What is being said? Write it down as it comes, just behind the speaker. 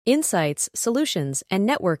Insights, solutions, and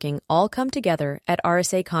networking all come together at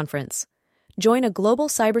RSA Conference. Join a global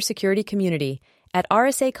cybersecurity community at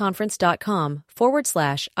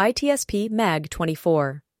rsaconference.com/ITSP Mag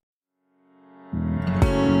 24.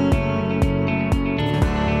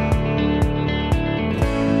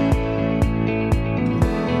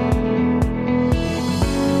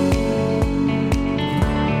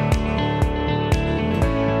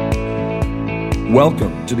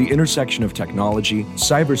 Welcome to the intersection of technology,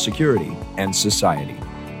 cybersecurity, and society.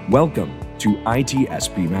 Welcome to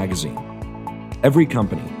ITSP Magazine. Every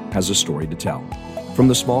company has a story to tell, from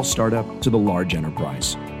the small startup to the large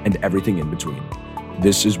enterprise, and everything in between.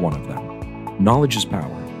 This is one of them. Knowledge is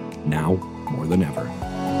power, now more than ever.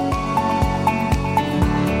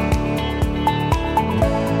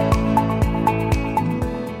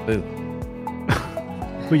 Boo.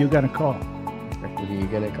 Who you gonna call? Who are you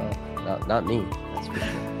gonna call? Not me, that's for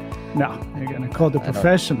sure. No, you're gonna call the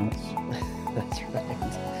professionals. That's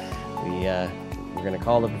right. We're gonna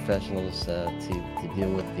call the professionals to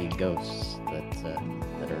deal with the ghosts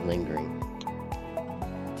that are lingering.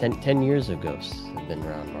 10 years of ghosts have been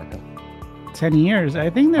around, Marco. 10 years? I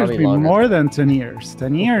think there's Probably been longer. more than 10 years.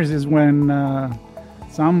 10 years is when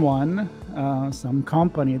some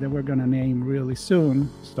company that we're gonna name really soon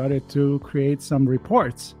started to create some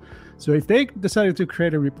reports. So if they decided to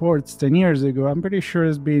create a report 10 years ago, I'm pretty sure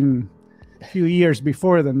it's been a few years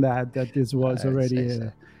before than that this was already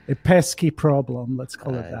a pesky problem. Let's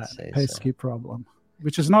call it that. Pesky problem.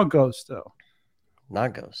 Which is not ghosts, though.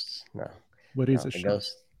 Not ghosts, no. What is a the show?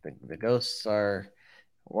 ghosts? The ghosts are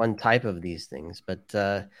one type of these things, but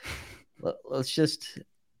let's just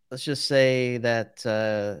say that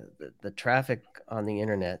the traffic on the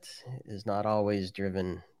internet is not always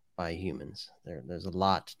driven by humans. There's a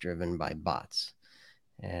lot driven by bots,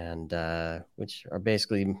 and which are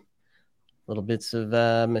basically little bits of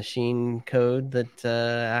machine code that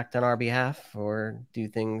act on our behalf or do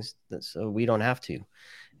things that so we don't have to.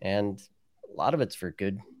 And a lot of it's for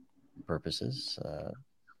good purposes.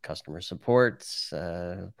 Customer support's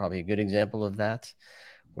probably a good example of that,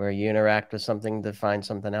 where you interact with something to find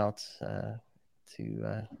something out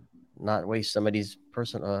to not waste somebody's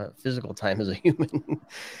personal physical time as a human.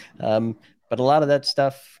 But a lot of that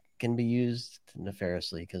stuff can be used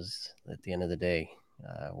nefariously because at the end of the day,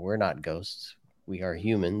 we're not ghosts. We are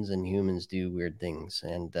humans, and humans do weird things.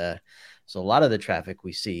 And so a lot of the traffic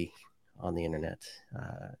we see on the internet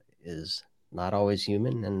is not always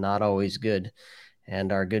human and not always good.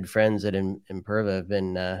 And our good friends at Imperva have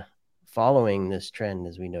been following this trend,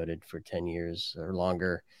 as we noted, for 10 years or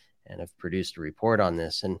longer, and have produced a report on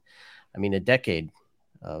this. And I mean, a decade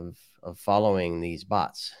of following these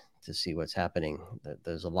bots to see what's happening.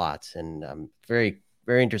 There's a lot. And I'm very,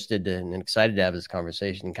 very interested and excited to have this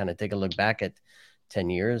conversation and kind of take a look back at 10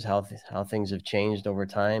 years, how things have changed over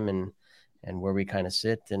time and where we kind of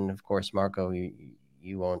sit. And of course, Marco,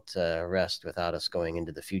 you won't rest without us going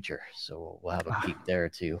into the future. So we'll have a peek there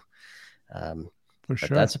too. For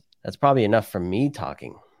sure. That's probably enough from me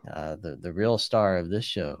talking. The real star of this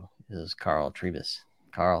show is Karl Triebes.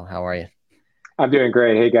 Karl, how are you? I'm doing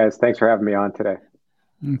great. Hey guys, thanks for having me on today.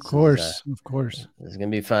 Of course. This is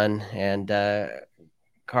going to be fun. And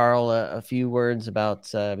Karl, a few words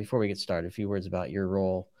about, before we get started, a few words about your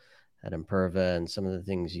role at Imperva and some of the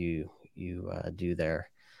things you do there.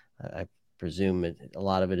 I presume a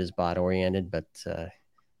lot of it is bot oriented, but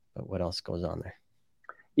what else goes on there?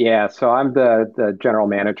 Yeah, so I'm the general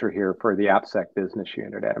manager here for the AppSec business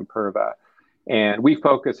unit at Imperva. And we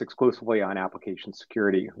focus exclusively on application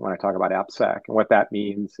security when I talk about AppSec. And what that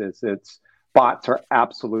means is bots are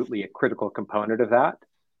absolutely a critical component of that.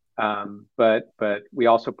 But we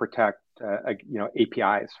also protect,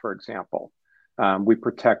 APIs, for example. We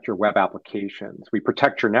protect your web applications. We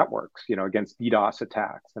protect your networks, against DDoS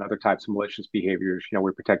attacks and other types of malicious behaviors.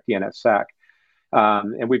 We protect DNSSEC.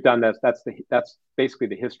 And we've done this. That's basically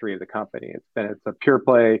the history of the company. It's a pure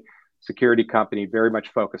play security company, very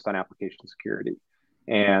much focused on application security.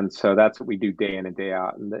 And so that's what we do day in and day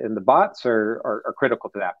out. And the bots are critical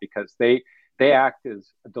to that because they act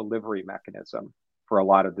as a delivery mechanism for a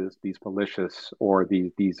lot of these malicious or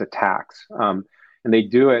these attacks. And they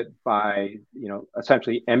do it by,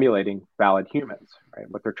 essentially emulating valid humans, right?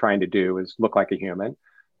 What they're trying to do is look like a human,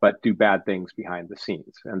 but do bad things behind the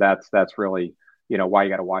scenes. And that's really, why you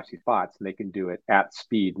got to watch these bots, and they can do it at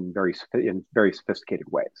speed in very sophisticated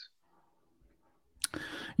ways.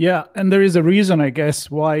 Yeah, and there is a reason, I guess,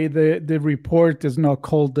 why the report is not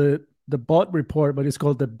called the bot report, but it's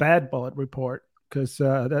called the bad bot report, because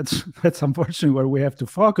that's unfortunately where we have to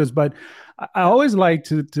focus. But I always like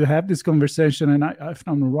to have this conversation, and if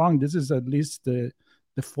I'm wrong, this is at least the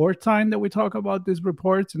the fourth time that we talk about these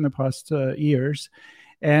reports in the past years.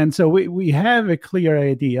 And so we have a clear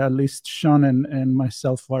idea, at least Sean and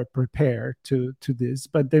myself are prepared to this,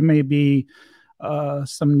 but there may be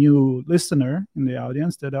some new listener in the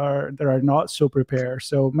audience that are not so prepared.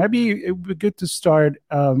 So maybe it would be good to start,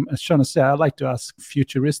 as Sean said, I'd like to ask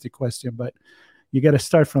futuristic question, but you got to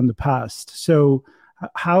start from the past. So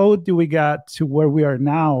how do we get to where we are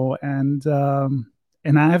now? And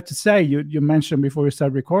I have to say, you mentioned before we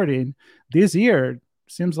start recording, this year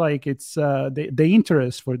seems like it's the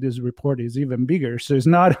interest for this report is even bigger. So it's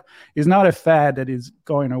not a fad that is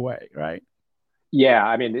going away, right? Yeah,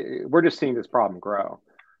 I mean, we're just seeing this problem grow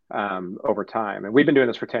over time, and we've been doing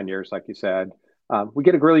this for 10 years, like you said. We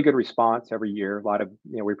get a really good response every year. A lot of,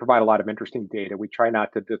 we provide a lot of interesting data. We try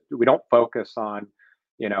not to, we don't focus on,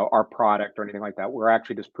 our product or anything like that. We're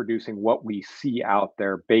actually just producing what we see out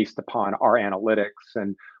there based upon our analytics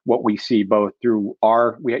and what we see both through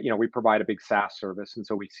we provide a big SaaS service. And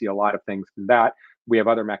so we see a lot of things in that. We have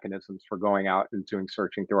other mechanisms for going out and doing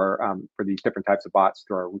searching through our, for these different types of bots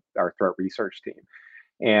through our research team.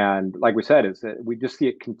 And like we said, is that we just see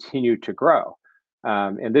it continue to grow.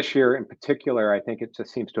 And this year in particular, I think it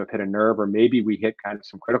just seems to have hit a nerve, or maybe we hit kind of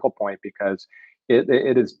some critical point, because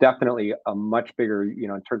it is definitely a much bigger,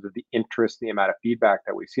 in terms of the interest, the amount of feedback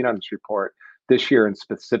that we've seen on this report this year, and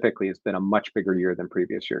specifically has been a much bigger year than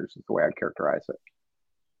previous years, is the way I'd characterize it.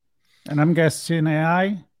 And I'm guessing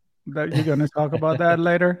AI, that you're going to talk about that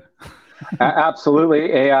later.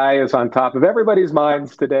 Absolutely. AI is on top of everybody's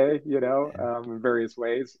minds today, in various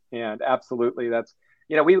ways. And absolutely, that's,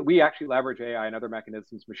 we actually leverage AI and other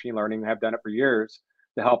mechanisms, machine learning, have done it for years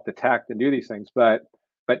to help detect and do these things. But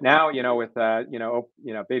now, with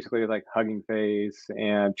basically like Hugging Face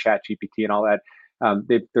and Chat GPT and all that,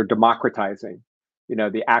 they're democratizing,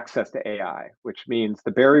 the access to AI, which means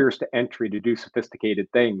the barriers to entry to do sophisticated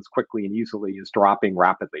things quickly and easily is dropping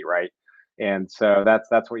rapidly, right? And so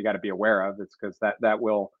that's what you got to be aware of. It's because that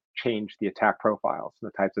will change the attack profiles and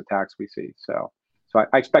the types of attacks we see. So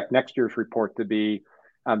I expect next year's report to be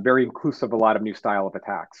very inclusive of a lot of new style of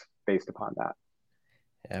attacks based upon that.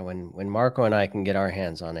 Yeah, when Marco and I can get our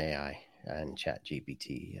hands on AI and Chat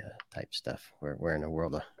GPT type stuff, we're in a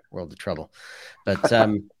world of trouble. But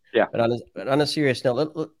yeah. But on a serious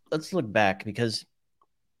note, let's look back, because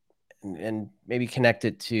and maybe connect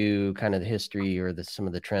it to kind of the history or some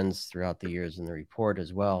of the trends throughout the years in the report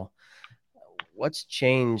as well. What's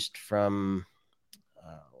changed from?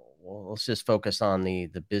 Well, let's just focus on the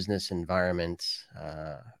business environment,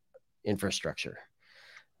 infrastructure.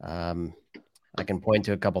 I can point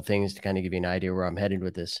to a couple things to kind of give you an idea where I'm headed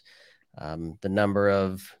with this. The number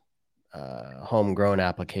of homegrown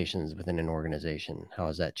applications within an organization, how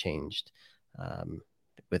has that changed?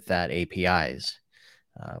 With that, APIs,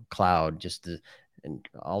 cloud, and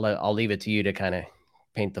I'll leave it to you to kind of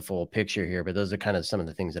paint the full picture here, but those are kind of some of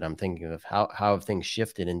the things that I'm thinking of. How have things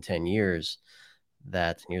shifted in 10 years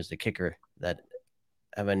that, here's the kicker, that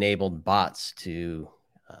have enabled bots to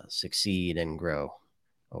succeed and grow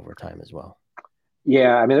over time as well?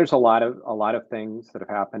 Yeah, I mean, there's a lot of things that have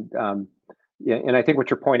happened. Yeah, and I think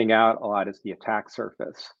what you're pointing out a lot is the attack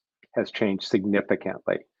surface has changed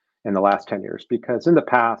significantly in the last 10 years, because in the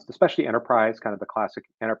past, especially enterprise, kind of the classic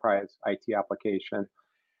enterprise IT application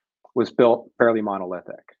was built fairly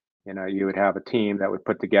monolithic. You would have a team that would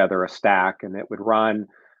put together a stack, and it would run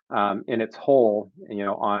in its whole,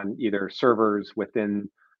 on either servers within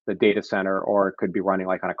the data center, or it could be running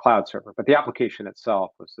like on a cloud server. But the application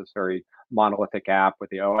itself was this very monolithic app where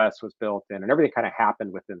the OS was built in, and everything kind of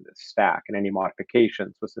happened within this stack, and any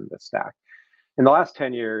modifications was in this stack. In the last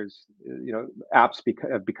 10 years, apps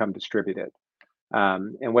have become distributed.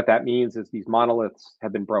 And what that means is these monoliths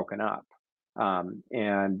have been broken up.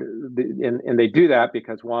 And they do that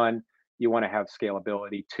because, one, you want to have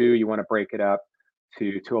scalability. Two, you want to break it up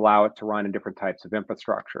to allow it to run in different types of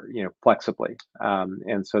infrastructure, flexibly.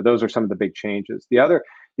 And so those are some of the big changes. The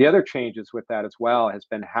other changes with that as well has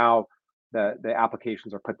been how the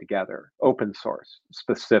applications are put together. Open source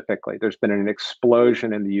specifically, there's been an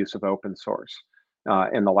explosion in the use of open source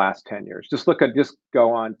in the last 10 years. Just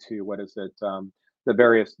go on to the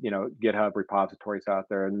various GitHub repositories out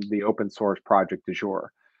there, and the open source project du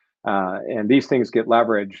jour. And these things get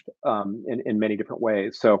leveraged in many different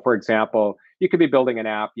ways. So, for example, you could be building an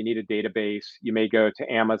app, you need a database, you may go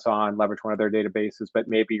to Amazon, leverage one of their databases, but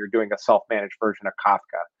maybe you're doing a self-managed version of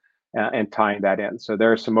Kafka and tying that in. So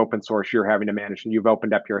there's some open source you're having to manage, and you've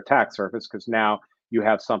opened up your attack surface because now you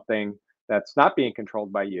have something that's not being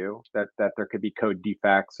controlled by you, that there could be code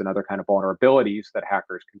defects and other kind of vulnerabilities that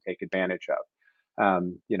hackers can take advantage of.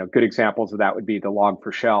 Good examples of that would be the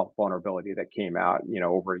log4shell vulnerability that came out,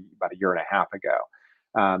 over about a year and a half ago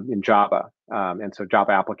in Java. And so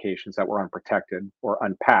Java applications that were unprotected or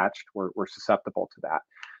unpatched were susceptible to that.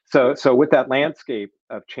 So with that landscape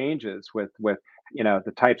of changes, with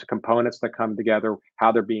the types of components that come together,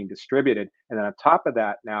 how they're being distributed, and then on top of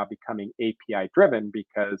that, now becoming API driven,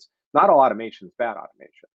 because not all automation is bad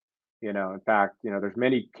automation. In fact, there's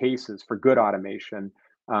many cases for good automation.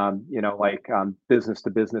 Like business to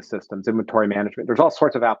business systems, inventory management. There's all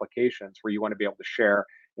sorts of applications where you want to be able to share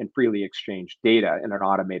and freely exchange data in an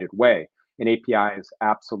automated way, and APIs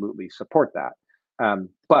absolutely support that.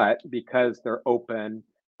 But because they're open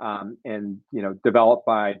and developed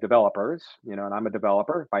by developers, and I'm a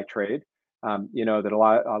developer by trade, that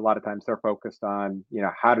a lot of times they're focused on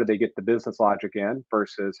how do they get the business logic in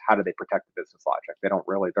versus how do they protect the business logic.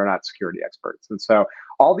 They're not security experts, and so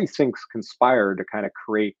all these things conspire to kind of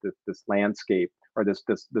create this landscape or this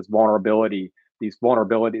vulnerability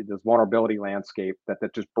landscape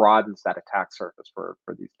that just broadens that attack surface for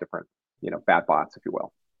these different bad bots, if you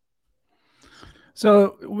will.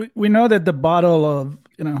 So we know that the battle of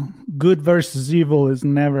good versus evil is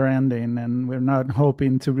never ending, and we're not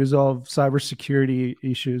hoping to resolve cybersecurity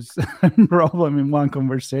issues problem in one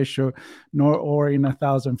conversation, or in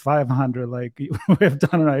 1,500 like we've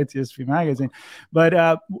done on ITSP Magazine.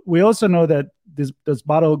 But we also know that this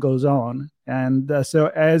battle goes on, and so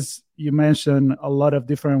as you mentioned, a lot of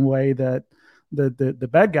different way that the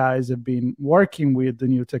bad guys have been working with the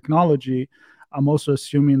new technology. I'm also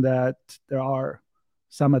assuming that there are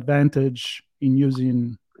some advantage in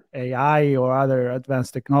using AI or other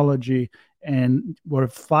advanced technology, and we're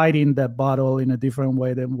fighting that battle in a different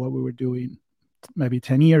way than what we were doing maybe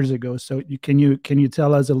 10 years ago. So can you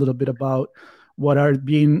tell us a little bit about what has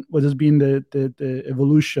been the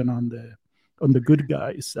evolution on the good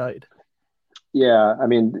guys side? Yeah, I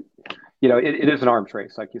mean, it is an arms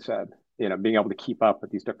race, like you said. Being able to keep up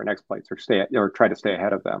with these different exploits or try to stay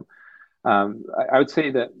ahead of them. I would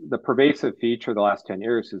say that the pervasive feature of the last 10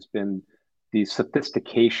 years has been the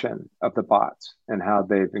sophistication of the bots and how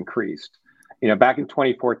they've increased. Back in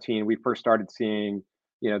 2014, we first started seeing,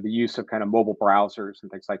 the use of kind of mobile browsers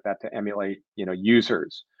and things like that to emulate,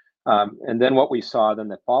 users. And then what we saw then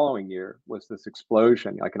the following year was this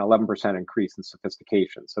explosion, like an 11% increase in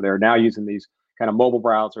sophistication. So they're now using these kind of mobile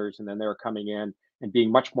browsers, and then they're coming in and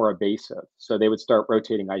being much more evasive. So they would start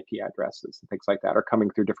rotating IP addresses and things like that, or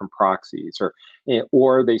coming through different proxies,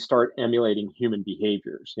 or they start emulating human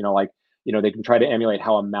behaviors. They can try to emulate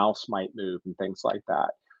how a mouse might move and things like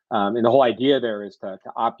that. And the whole idea there is to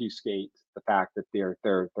obfuscate the fact that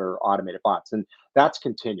they're automated bots, and that's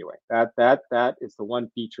continuing. That is the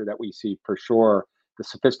one feature that we see for sure. The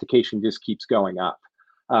sophistication just keeps going up.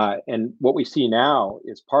 And what we see now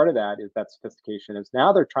is part of that is that sophistication is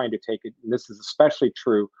now they're trying to take it, and this is especially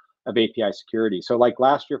true of API security. So like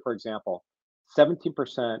last year, for example,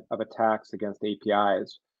 17% of attacks against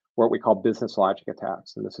APIs were what we call business logic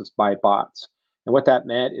attacks, and this is by bots. And what that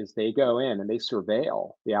meant is they go in and they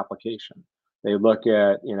surveil the application. They look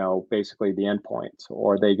at, basically the endpoints,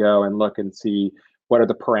 or they go and look and see what are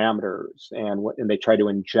the parameters, and they try to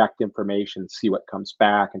inject information, see what comes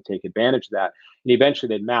back, and take advantage of that. And eventually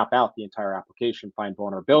they'd map out the entire application, find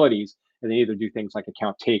vulnerabilities, and they either do things like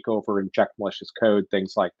account takeover, inject malicious code,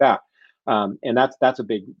 things like that. And that's a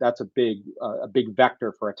big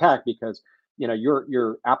vector for attack, because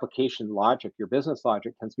your application logic, your business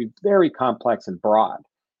logic tends to be very complex and broad,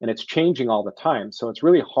 and it's changing all the time. So it's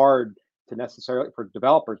really hard to necessarily for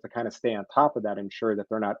developers to kind of stay on top of that, and ensure that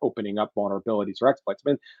they're not opening up vulnerabilities or exploits.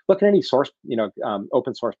 I mean, look at any source,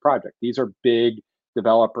 open source project. These are big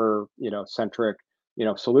developer, centric,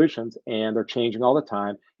 solutions, and they're changing all the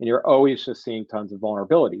time. And you're always just seeing tons of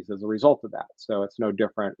vulnerabilities as a result of that. So it's no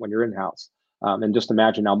different when you're in-house. And just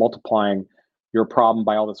imagine now multiplying your problem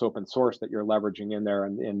by all this open source that you're leveraging in there,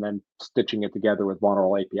 and then stitching it together with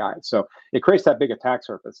vulnerable APIs. So it creates that big attack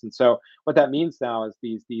surface. And so what that means now is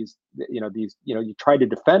you try to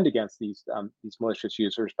defend against these malicious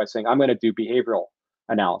users by saying, I'm going to do behavioral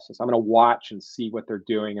analysis. I'm going to watch and see what they're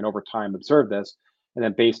doing, and over time observe this, and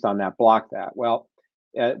then based on that, block that. Well,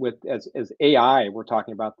 as AI, we're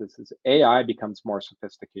talking about this, as AI becomes more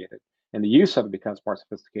sophisticated and the use of it becomes more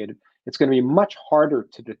sophisticated, it's going to be much harder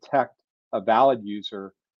to detect a valid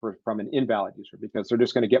user from an invalid user, because they're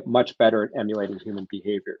just going to get much better at emulating human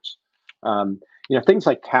behaviors. Things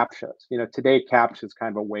like CAPTCHAs. Today CAPTCHA is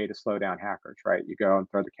kind of a way to slow down hackers, right? You go and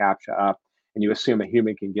throw the CAPTCHA up, and you assume a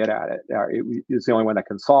human can get at it. It is the only one that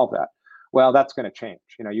can solve that. Well, that's going to change.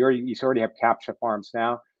 You already have CAPTCHA farms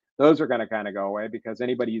now. Those are going to kind of go away, because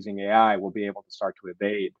anybody using AI will be able to start to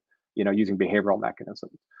evade using behavioral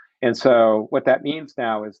mechanisms. And so what that means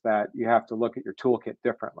now is that you have to look at your toolkit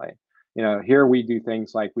differently. Here we do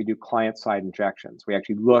things like we do client-side injections. We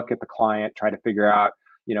actually look at the client, try to figure out,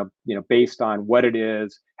 based on what it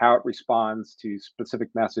is, how it responds to specific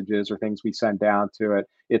messages or things we send down to it,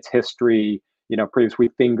 its history, previously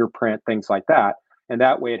fingerprint, things like that. And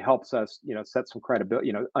that way it helps us, set some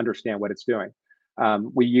credibility, understand what it's doing.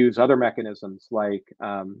 We use other mechanisms like,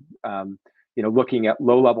 looking at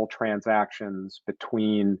low-level transactions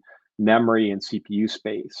between memory and CPU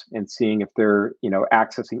space and seeing if they're,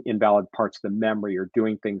 accessing invalid parts of the memory or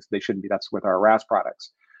doing things they shouldn't be. That's with our RAS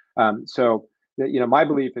products. So, my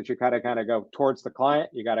belief is you gotta kind of go towards the client.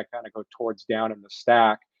 You got to kind of go towards down in the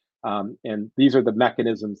stack. And these are the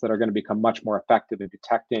mechanisms that are going to become much more effective in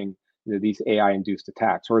detecting these AI-induced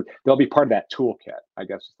attacks, or they'll be part of that toolkit, I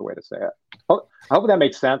guess is the way to say it. I hope that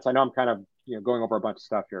makes sense. I know I'm kind of going over a bunch of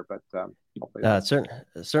stuff here, but hopefully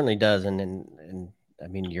it certainly does. And I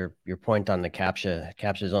mean, your point on the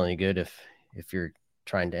CAPTCHA is only good if you're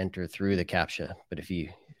trying to enter through the CAPTCHA. But if you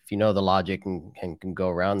know the logic and can go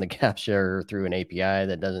around the CAPTCHA or through an API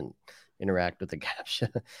that doesn't interact with the CAPTCHA,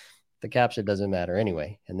 the CAPTCHA doesn't matter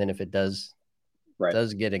anyway. And then if it does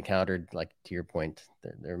get encountered, like to your point,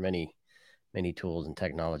 there are many tools and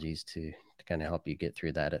technologies to kind of help you get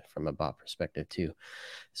through that from a bot perspective too.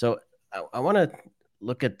 So I want to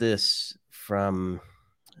look at this from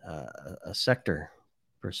a sector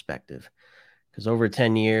perspective, because over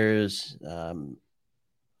 10 years, a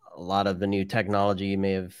lot of the new technology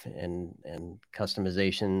may have and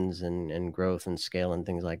customizations and growth and scale and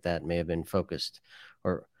things like that may have been focused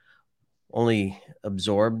or only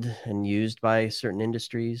absorbed and used by certain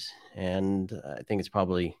industries. And I think it's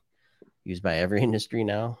probably used by every industry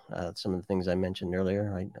now. Some of the things I mentioned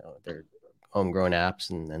earlier, right? They're homegrown apps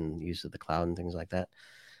and use of the cloud and things like that.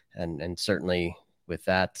 And certainly with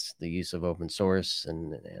that, the use of open source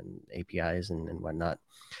and APIs and whatnot.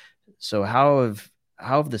 So how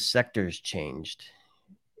have the sectors changed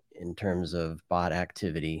in terms of bot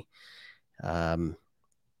activity?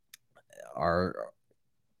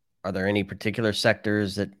 Are there any particular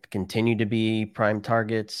sectors that continue to be prime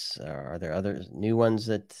targets? Are there other new ones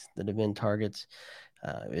that have been targets?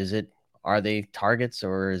 Are they targets,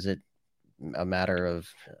 or is it a matter of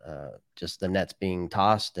just the nets being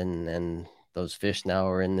tossed and those fish now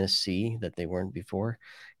are in this sea that they weren't before?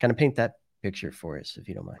 Kind of paint that picture for us, if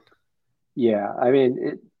you don't mind. Yeah, I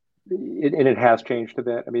mean, it has changed a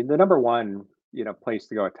bit. I mean, the number one, place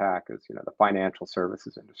to go attack is, the financial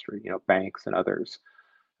services industry, banks and others,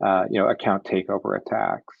 account takeover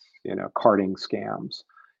attacks, carding scams,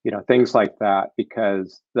 things like that,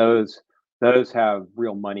 because those have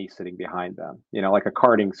real money sitting behind them, like a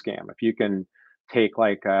carding scam. If you can take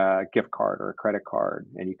like a gift card or a credit card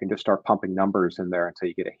and you can just start pumping numbers in there until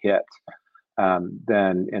you get a hit,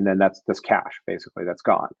 then that's cash basically that's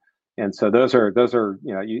gone. And so those are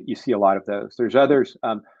you see a lot of those. There's others.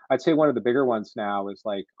 I'd say one of the bigger ones now is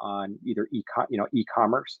like on either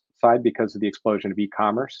e-commerce side, because of the explosion of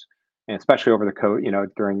e-commerce, and especially over the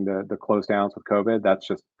during the close downs with COVID,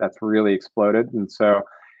 that's really exploded. And so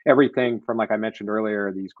everything from, like I mentioned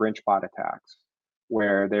earlier, these Grinch bot attacks,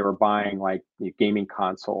 where they were buying like gaming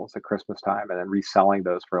consoles at Christmas time and then reselling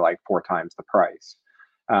those for like 4 times the price.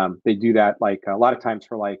 They do that like a lot of times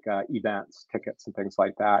for like events, tickets, and things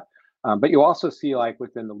like that. But you also see, like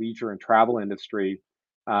within the leisure and travel industry,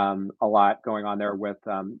 a lot going on there with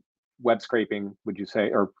web scraping, would you say,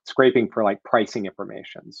 or scraping for like pricing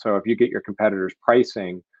information. So if you get your competitors'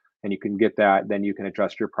 pricing and you can get that, then you can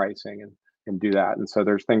adjust your pricing and do that. And so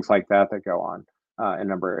there's things like that that go on in a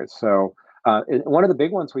number of areas. So one of the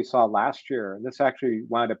big ones we saw last year, and this actually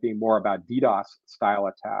wound up being more about DDoS style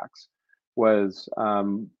attacks, was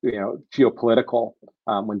geopolitical.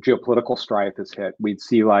 When geopolitical strife is hit, we'd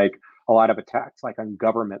see like a lot of attacks like on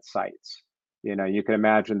government sites. You can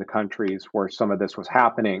imagine the countries where some of this was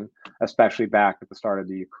happening, especially back at the start of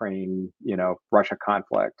the Ukraine, Russia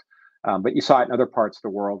conflict. But you saw it in other parts of the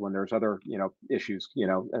world when there's other, issues,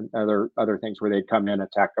 and other things where they'd come in,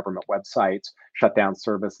 attack government websites, shut down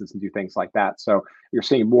services, and do things like that. So you're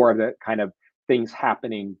seeing more of that kind of things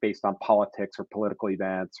happening based on politics or political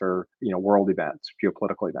events or world events,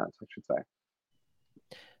 geopolitical events, I should say.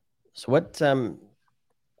 So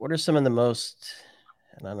what are some of the most,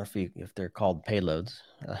 and I don't know if they're called payloads,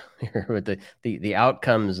 with the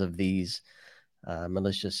outcomes of these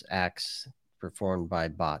malicious acts performed by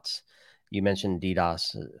bots? You mentioned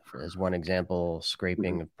DDoS as one example,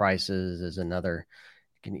 scraping of prices is another.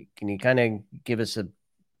 Can you kind of give us a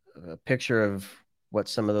picture of what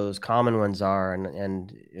some of those common ones are,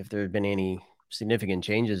 and if there have been any significant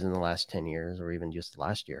changes in the last 10 years or even just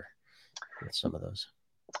last year? with some of those?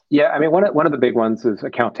 Yeah, I mean, one of the big ones is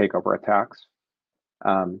account takeover attacks.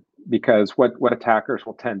 Because what attackers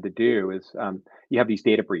will tend to do is you have these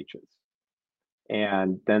data breaches,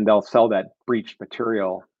 and then they'll sell that breached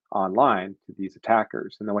material online to these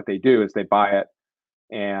attackers. And then what they do is they buy it,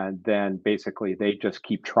 and then basically they just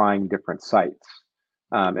keep trying different sites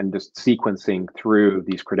and just sequencing through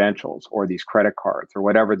these credentials or these credit cards or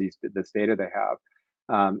whatever this data they have,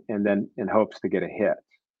 and then in hopes to get a hit.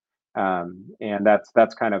 And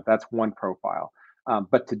that's one profile.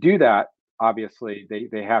 But to do that, obviously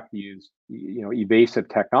they have to use evasive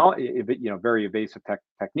technology, very evasive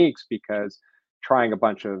techniques, because trying a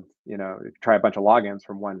bunch of logins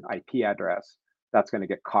from one IP address, that's going to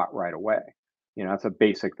get caught right away. That's a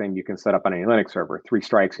basic thing you can set up on any Linux server. 3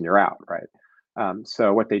 strikes and you're out, right?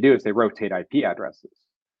 So what they do is they rotate IP addresses,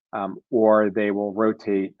 or they will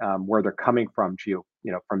rotate where they're coming from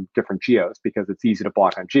from different geos, because it's easy to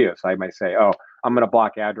block on geos. So I might say, oh, I'm going to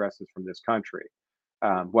block addresses from this country.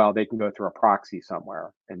 Well, they can go through a proxy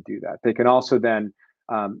somewhere and do that. They can also then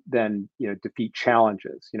defeat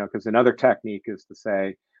challenges, because another technique is to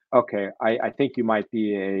say, okay, I think you might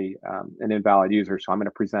be an invalid user, so I'm going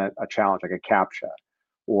to present a challenge like a CAPTCHA,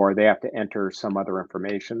 or they have to enter some other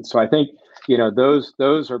information. So I think those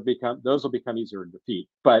will become easier to defeat.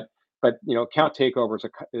 But account takeovers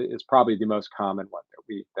is probably the most common one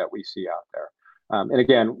that we see out there. And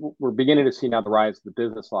again, we're beginning to see now the rise of the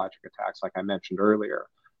business logic attacks, like I mentioned earlier.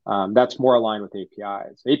 That's more aligned with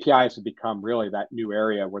APIs. APIs have become really that new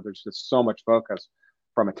area where there's just so much focus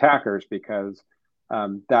from attackers, because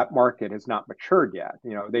that market has not matured yet.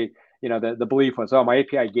 The belief was, oh, my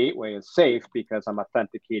API gateway is safe because I'm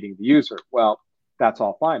authenticating the user. Well, that's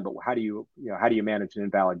all fine, but how do you manage an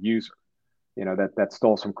invalid user? That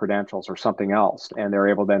stole some credentials or something else, and they're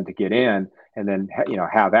able then to get in and then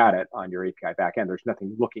have at it on your API backend. There's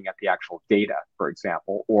nothing looking at the actual data, for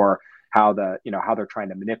example, or how they're trying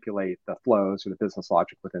to manipulate the flows or the business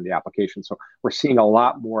logic within the application. So we're seeing a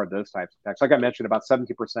lot more of those types of attacks. Like I mentioned, about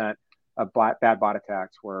 70% of bad bot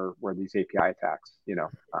attacks were these API attacks.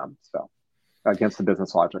 So against the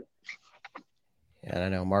business logic. Yeah, and I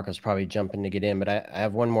know Marco's probably jumping to get in, but I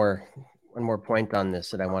have one more point on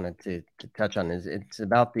this that I wanted to touch on. Is it's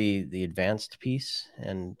about the advanced piece,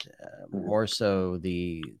 and more so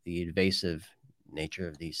the invasive nature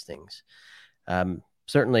of these things.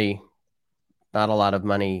 Certainly not a lot of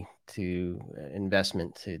money to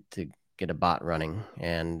investment to get a bot running,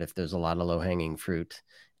 and if there's a lot of low-hanging fruit,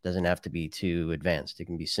 it doesn't have to be too advanced. It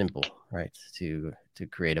can be simple, right, to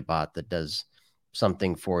create a bot that does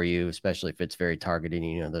something for you, especially if it's very targeted.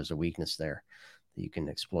 There's a weakness there that you can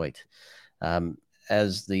exploit.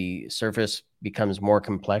 As the surface becomes more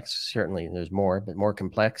complex, certainly there's more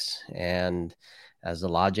complex, and as the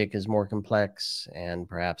logic is more complex, and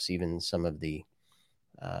perhaps even some of the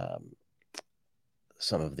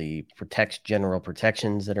general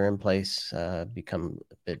protections that are in place become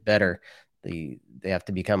a bit better. They have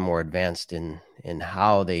to become more advanced in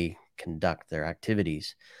how they conduct their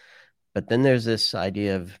activities. But then there's this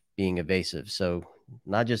idea of being evasive. So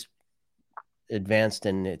not just advanced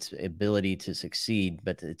in its ability to succeed,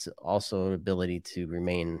 but it's also an ability to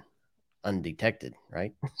remain undetected,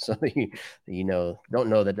 right? So don't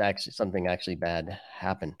know that actually something bad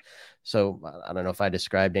happened. So I don't know if I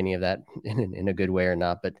described any of that in a good way or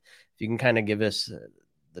not, but if you can kind of give us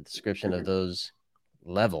the description of those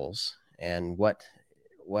levels and what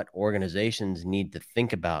organizations need to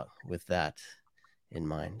think about with that in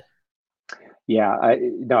mind. Yeah, I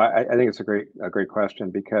think it's a great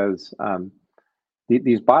question, because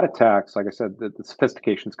these bot attacks, like I said, the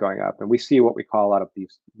sophistication is going up, and we see what we call a lot of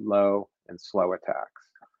these low and slow attacks.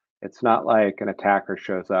 It's not like an attacker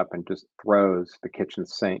shows up and just throws the kitchen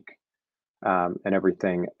sink and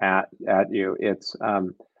everything at you. It's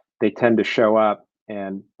they tend to show up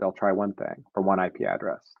and they'll try one thing from one IP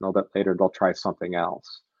address. A little bit later, they'll try something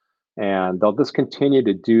else, and they'll just continue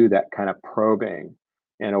to do that kind of probing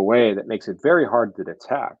in a way that makes it very hard to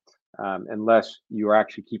detect. Unless you are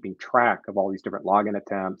actually keeping track of all these different login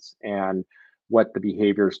attempts and what the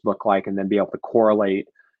behaviors look like, and then be able to correlate,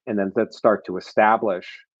 and then that start to establish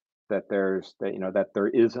that there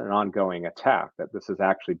is an ongoing attack, that this is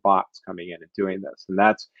actually bots coming in and doing this. And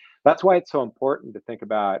that's why it's so important to think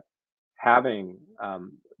about having a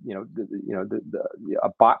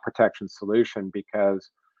bot protection solution, because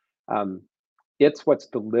it's what's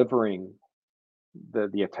delivering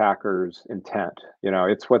the attacker's intent.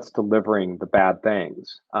 It's what's delivering the bad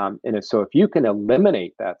things. And so if you can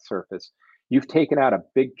eliminate that surface, you've taken out a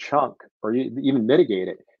big chunk, or you even mitigate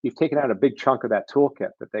it. You've taken out a big chunk of that toolkit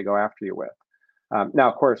that they go after you with. Now,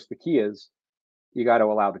 of course, the key is you got to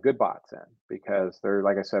allow the good bots in, because there,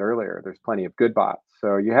 like I said earlier, there's plenty of good bots.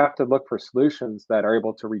 So you have to look for solutions that are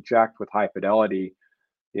able to reject with high fidelity,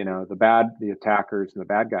 the attackers and the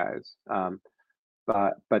bad guys,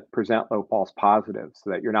 but present low false positives so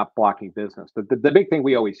that you're not blocking business. The big thing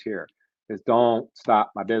we always hear is, don't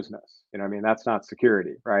stop my business. You know what I mean? That's not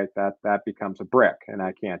security, right? That becomes a brick, and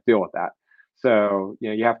I can't deal with that. So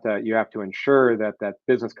you have to ensure that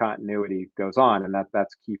business continuity goes on, and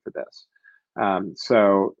that's key for this.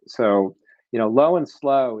 So low and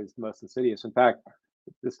slow is the most insidious. In fact,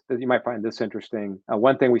 this, you might find this interesting.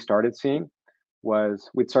 One thing we started seeing was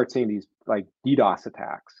we'd start seeing these like DDoS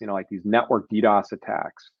attacks, like these network DDoS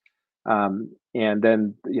attacks. And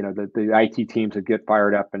then, the IT teams would get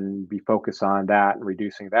fired up and be focused on that and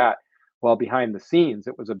reducing that. Well, behind the scenes,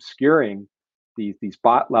 it was obscuring these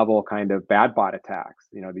bot level kind of bad bot attacks,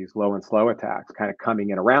 these low and slow attacks kind of coming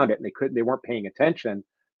in around it. And they weren't paying attention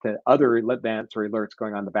to other events or alerts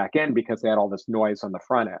going on the back end because they had all this noise on the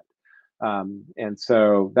front end. And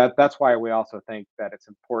so that's why we also think that it's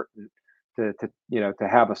important to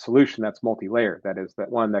have a solution that's multi-layered. That is, that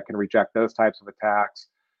one that can reject those types of attacks,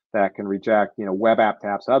 that can reject web app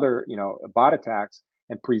taps, other bot attacks,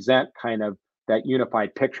 and present kind of that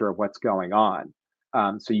unified picture of what's going on.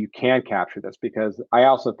 So you can capture this, because I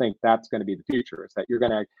also think that's going to be the future, is that you're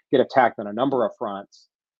going to get attacked on a number of fronts,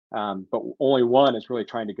 but only one is really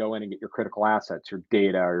trying to go in and get your critical assets, your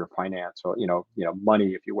data, or your finance, or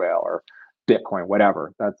money, if you will, or Bitcoin,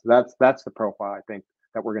 whatever. That's the profile I think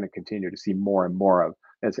that we're going to continue to see more and more of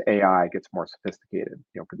as AI gets more sophisticated,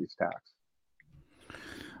 for these attacks.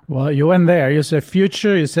 Well, you went there. You said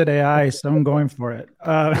future, you said AI, so I'm going for it.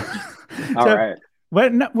 All right.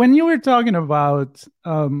 When you were talking about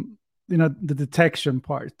the detection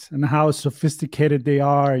part and how sophisticated they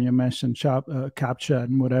are, and you mentioned CAPTCHA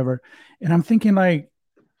and whatever, and I'm thinking, like,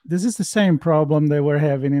 this is the same problem that we're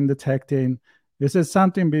having in detecting. This is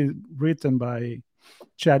something written by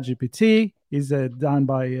ChatGPT. Is it done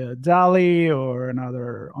by DALL-E or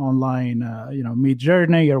another online,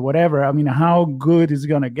 Midjourney or whatever? I mean, how good is it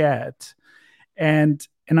going to get? And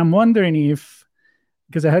I'm wondering if,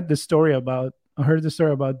 because I heard the story about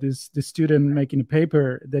this student making a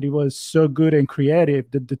paper that he was so good and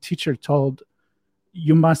creative that the teacher told,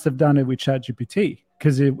 you must have done it with ChatGPT,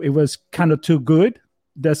 because it was kind of too good,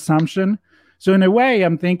 the assumption. So in a way,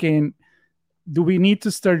 I'm thinking, do we need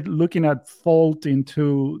to start looking at fault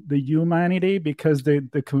into the humanity, because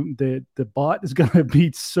the bot is going to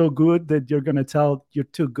be so good that you're going to tell you're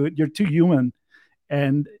too good, you're too human,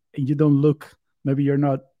 and you don't look, maybe you're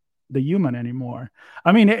not the human anymore.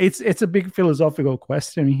 I mean, it's a big philosophical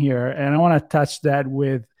question here, and I want to touch that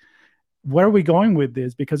with where are we going with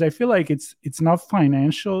this, because I feel like it's not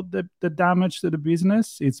financial, the damage to the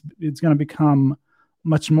business. It's going to become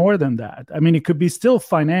much more than that. I mean, it could be still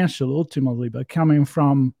financial ultimately, but coming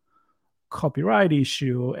from copyright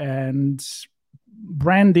issue and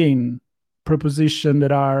branding proposition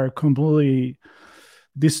that are completely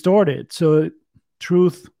distorted. So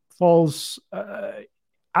truth, false.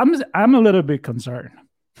 I'm a little bit concerned.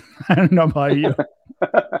 I don't know about you.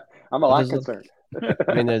 I'm a lot concerned.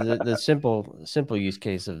 I mean, the simple use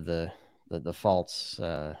case of the false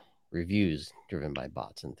reviews driven by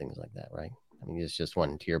bots and things like that, right? I mean, it's just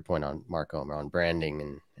one, to your point on Marco, on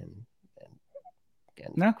branding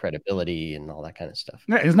and credibility and all that kind of stuff.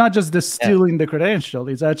 Yeah, it's not just the stealing the credential.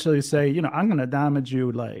 It's actually say, I'm going to damage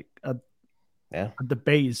you like at the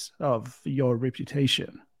base of your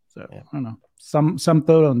reputation. So I don't know, some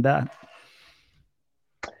thought on that.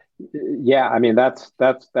 Yeah, I mean, that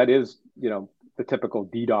is the typical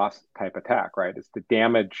DDoS type attack, right? It's to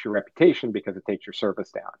damage your reputation because it takes your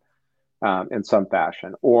service down in some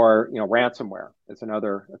fashion. Or ransomware is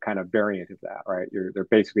another kind of variant of that, right? They're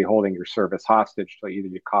basically holding your service hostage till either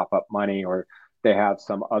you cough up money or they have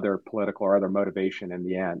some other political or other motivation in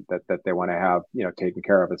the end that they want to have taken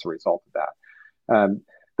care of as a result of that.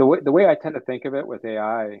 The way I tend to think of it with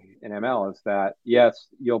AI and ML is that, yes,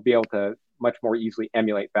 you'll be able to much more easily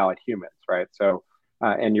emulate valid humans, right? So,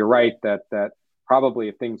 and you're right that probably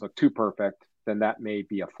if things look too perfect, then that may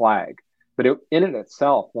be a flag. But in it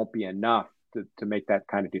itself won't be enough to make that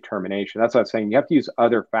kind of determination. That's what I was saying. You have to use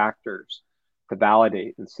other factors to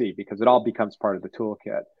validate and see, because it all becomes part of the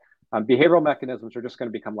toolkit. Behavioral mechanisms are just going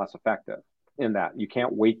to become less effective in that. You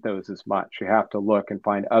can't weight those as much. You have to look and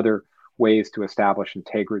find other ways to establish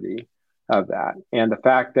integrity of that. And the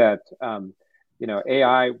fact that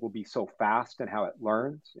AI will be so fast in how it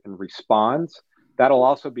learns and responds, that'll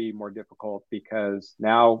also be more difficult, because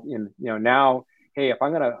now hey, if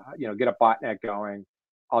I'm going to get a botnet going,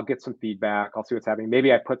 I'll get some feedback, I'll see what's happening.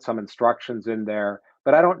 Maybe I put some instructions in there,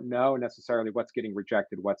 but I don't know necessarily what's getting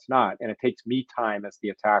rejected, what's not. And it takes me time as the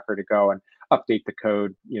attacker to go and update the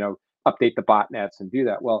code, update the botnets and do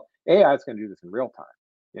that. Well, AI is going to do this in real time.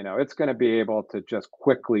 It's going to be able to just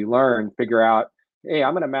quickly learn, figure out, hey,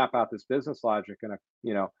 I'm going to map out this business logic in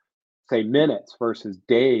say minutes versus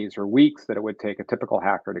days or weeks that it would take a typical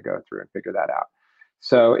hacker to go through and figure that out.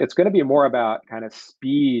 So it's going to be more about kind of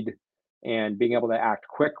speed and being able to act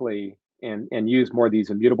quickly and use more of these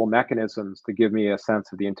immutable mechanisms to give me a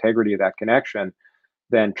sense of the integrity of that connection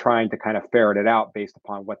than trying to kind of ferret it out based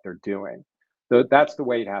upon what they're doing. So that's the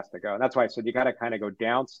way it has to go. And that's why I said you got to kind of go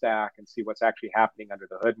down stack and see what's actually happening under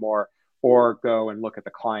the hood more, or go and look at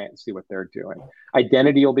the client and see what they're doing.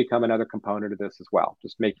 Identity will become another component of this as well,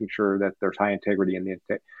 just making sure that there's high integrity in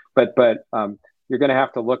the but you're going to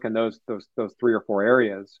have to look in those 3 or 4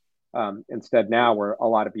 areas instead now where a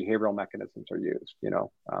lot of behavioral mechanisms are used,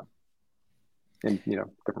 in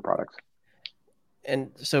different products.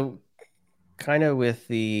 And so kind of with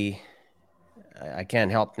I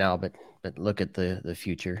can't help now, but look at the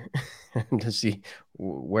future to see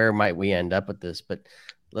where might we end up with this. But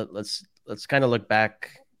let's kind of look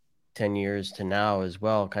back 10 years to now as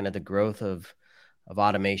well, kind of the growth of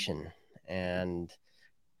automation and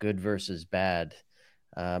good versus bad.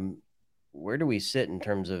 Where do we sit in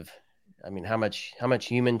terms of, how much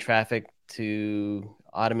human traffic to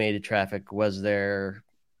automated traffic was there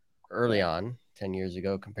early on 10 years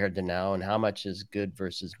ago compared to now, and how much is good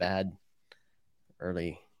versus bad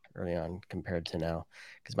early on compared to now?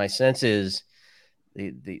 Because my sense is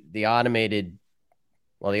the automated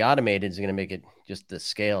is going to make it just the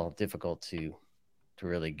scale difficult to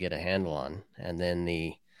really get a handle on, and then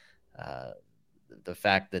the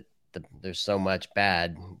fact that there's so much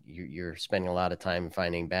bad, you're spending a lot of time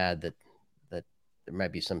finding bad that there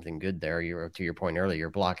might be something good there. To your point earlier,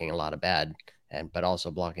 you're blocking a lot of bad but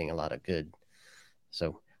also blocking a lot of good.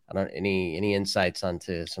 So I don't any insights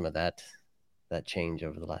onto some of that change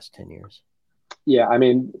over the last 10 years. Yeah,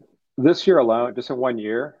 this year alone, just in 1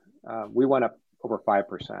 year, we went up over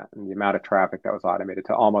 5% in the amount of traffic that was automated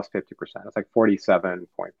to almost 50%. It's like 47.4%.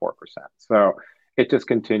 So it just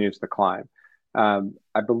continues to climb.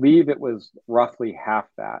 I believe it was roughly half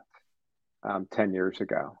that 10 years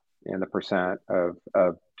ago in the percent of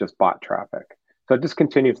just bot traffic. So it just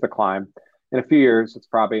continues to climb. In a few years, it's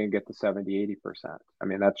probably going to get to 70, 80%.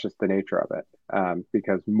 That's just the nature of it,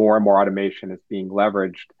 because more and more automation is being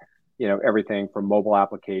leveraged, everything from mobile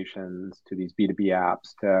applications to these B2B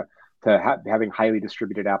apps to having highly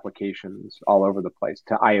distributed applications all over the place,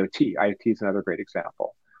 to IoT. IoT is another great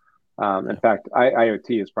example. In fact,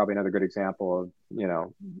 IoT is probably another good example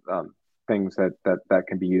of, things that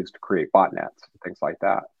can be used to create botnets, things like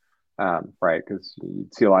that. Right. Because you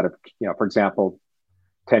see a lot of, for example,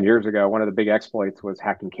 10 years ago, one of the big exploits was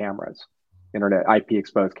hacking cameras, internet IP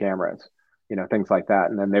exposed cameras, things like that.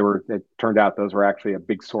 And then it turned out those were actually a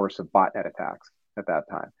big source of botnet attacks at that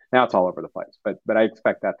time. Now it's all over the place, but I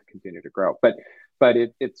expect that to continue to grow. But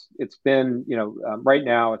it's been, right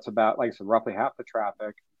now it's about, like I said, roughly half the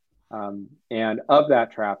traffic. And of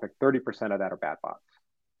that traffic, 30% of that are bad bots.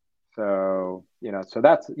 So, so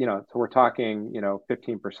that's, so we're talking,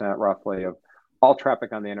 15% roughly of all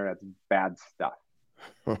traffic on the internet is bad stuff.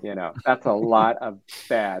 That's a lot of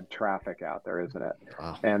bad traffic out there, isn't it?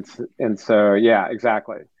 Wow. And so, yeah,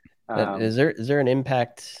 exactly. Is there an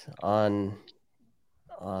impact on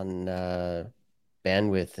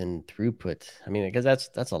bandwidth and throughput? Because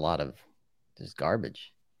that's a lot of just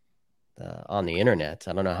garbage on the internet.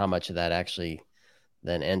 I don't know how much of that actually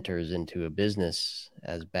then enters into a business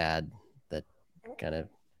as bad, that kind of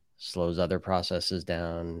slows other processes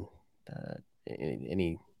down. I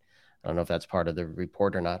don't know if that's part of the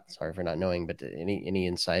report or not. Sorry for not knowing, but any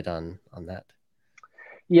insight on that?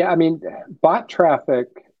 Yeah, bot traffic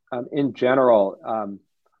in general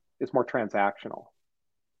is more transactional.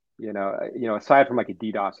 Aside from like a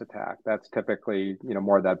DDoS attack, that's typically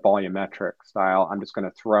more of that volumetric style. I'm just going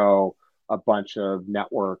to throw a bunch of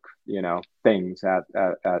network things at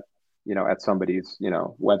somebody's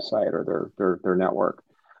website or their network.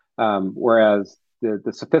 Whereas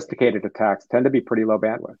the sophisticated attacks tend to be pretty low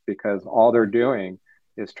bandwidth because all they're doing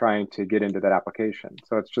is trying to get into that application.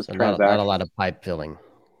 So it's just not a lot of pipe filling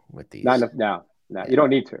with these. No, you don't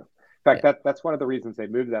need to. In fact, that's one of the reasons they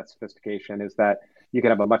moved that sophistication, is that you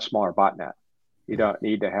can have a much smaller botnet. You don't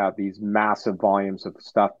need to have these massive volumes of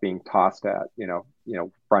stuff being tossed at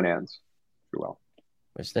front ends, if you will.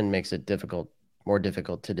 Which then makes it more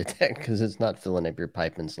difficult to detect because it's not filling up your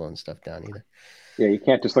pipe and slowing stuff down either. Yeah, you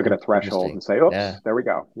can't just look at a threshold and say, "Oops, there we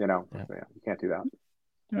go." So, you can't do that.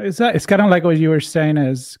 It's kind of like what you were saying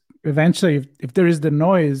is eventually, if there is the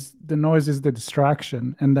noise is the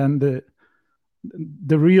distraction, and then the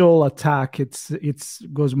real attack it's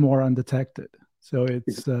goes more undetected. So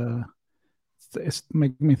it's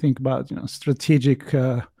make me think about strategic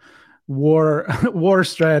war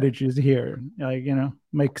strategies here. Like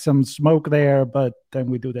make some smoke there, but then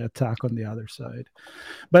we do the attack on the other side.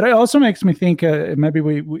 But it also makes me think maybe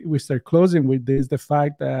we start closing with this, the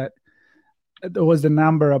fact that there was the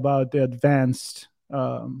number about the advanced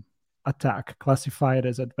attack classified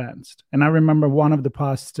as advanced. And I remember one of the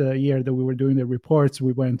past year that we were doing the reports,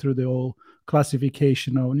 we went through the whole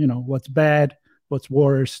classification of what's bad, what's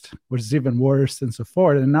worst, what's even worse, and so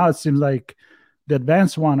forth. And now it seems like the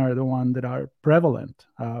advanced one are the one that are prevalent.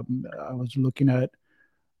 I was looking at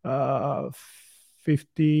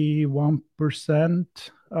 51%,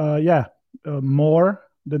 more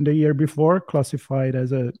than the year before classified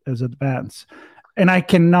as advanced. And I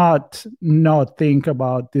cannot not think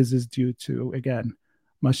about this is due to, again,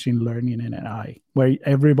 machine learning and AI, where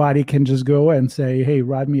everybody can just go and say, hey,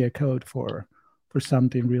 write me a code for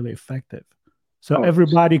something really effective. So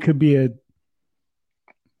everybody could be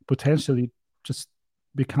potentially just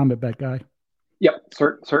become a bad guy. Yep,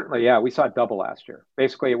 certainly. Yeah, we saw it double last year.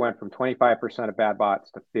 Basically, it went from 25% of bad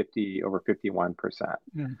bots to over 51%.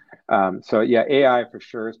 Yeah. So yeah, AI for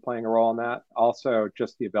sure is playing a role in that. Also,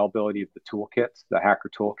 just the availability of the toolkits, the hacker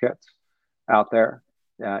toolkits out there,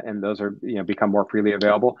 and those are become more freely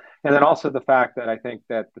available. And then also the fact that I think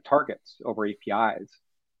that the targets over APIs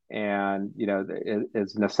and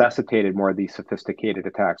is necessitated more of these sophisticated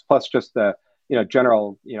attacks. Plus, just the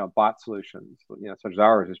general, bot solutions, such as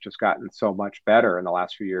ours, has just gotten so much better in the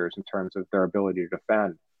last few years in terms of their ability to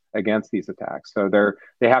defend against these attacks. So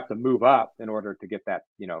they have to move up in order to get that,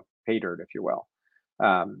 pay dirt, if you will.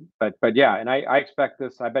 But yeah, and I expect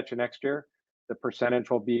this. I bet you next year the percentage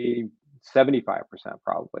will be 75%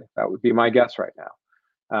 probably. That would be my guess right now.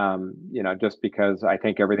 Just because I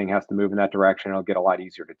think everything has to move in that direction. It'll get a lot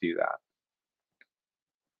easier to do that.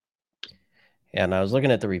 Yeah, and I was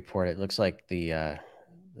looking at the report. It looks like the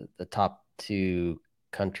top two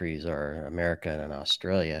countries are America and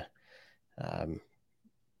Australia,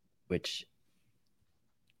 which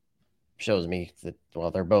shows me that,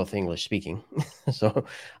 well, they're both English speaking. So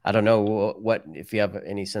I don't know what if you have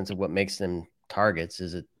any sense of what makes them targets.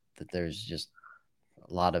 Is it that there's just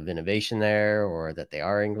a lot of innovation there, or that they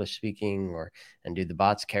are English speaking, and do the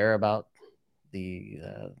bots care about the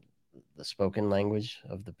spoken language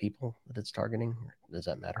of the people that it's targeting? Does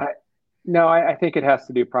that matter? No, I think it has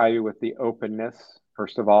to do probably with the openness,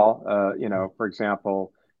 first of all. For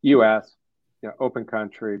example, U.S., open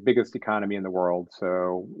country, biggest economy in the world.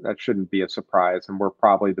 So that shouldn't be a surprise. And we're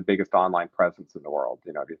probably the biggest online presence in the world,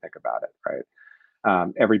 if you think about it, right?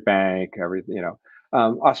 Every bank,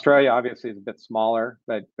 Australia obviously is a bit smaller,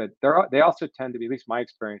 but they also tend to be, at least my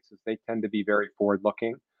experience is they tend to be very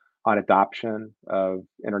forward-looking on adoption of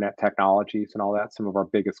internet technologies and all that. Some of our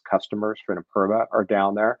biggest customers for Imperva are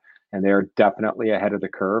down there, and they're definitely ahead of the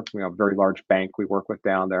curve. A very large bank we work with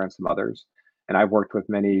down there, and some others. And I've worked with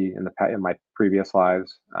many in my previous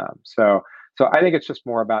lives. So I think it's just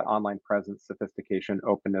more about online presence, sophistication,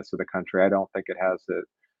 openness of the country. I don't think it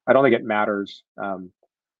matters.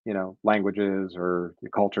 Languages or the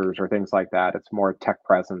cultures or things like that. It's more tech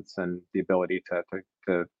presence and the ability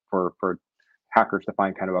for hackers to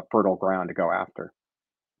find kind of a fertile ground to go after.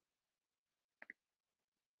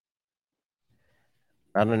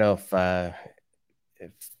 I don't know if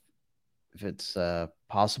it's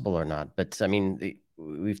possible or not, but I mean,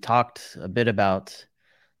 we've talked a bit about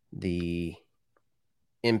the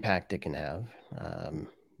impact it can have.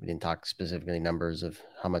 We didn't talk specifically numbers of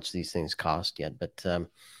how much these things cost yet, but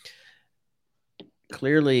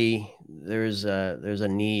clearly there's a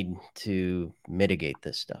need to mitigate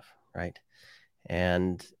this stuff, right?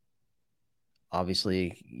 And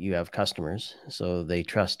obviously you have customers, so they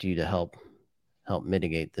trust you to help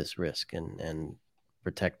mitigate this risk and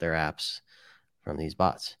protect their apps from these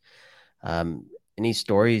bots. Any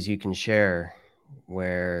stories you can share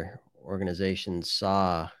where organizations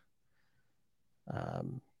saw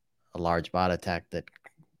a large bot attack that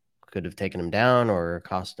could have taken them down or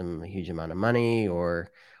cost them a huge amount of money, or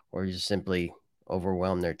just simply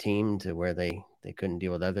overwhelmed their team to where they couldn't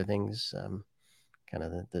deal with other things, kind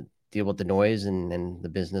of the deal with the noise, and the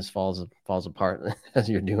business falls apart as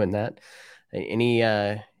you're doing that. Any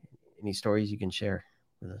stories you can share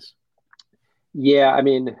with us? Yeah, I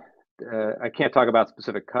mean, I can't talk about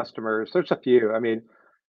specific customers. There's a few. I mean,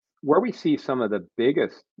 where we see some of the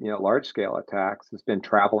biggest, large scale attacks has been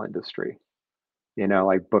travel industry,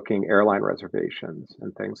 like booking airline reservations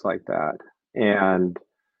and things like that. And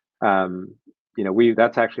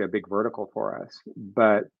that's actually a big vertical for us.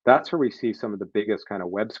 But that's where we see some of the biggest kind of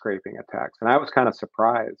web scraping attacks. And I was kind of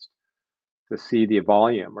surprised to see the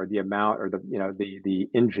volume or the amount or the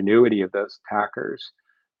ingenuity of those attackers,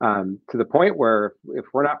 to the point where if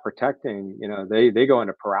we're not protecting, they go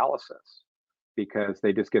into paralysis because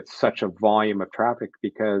they just get such a volume of traffic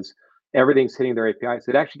because everything's hitting their APIs.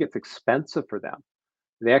 It actually gets expensive for them.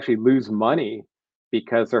 They actually lose money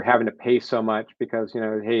because they're having to pay so much because,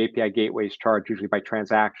 hey, API gateways charge usually by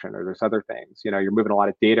transaction, or there's other things. You're moving a lot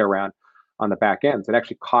of data around on the back ends. It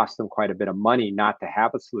actually costs them quite a bit of money not to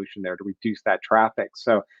have a solution there to reduce that traffic.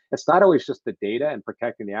 So it's not always just the data and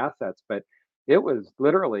protecting the assets, but it was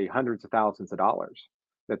literally hundreds of thousands of dollars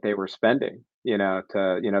that they were spending,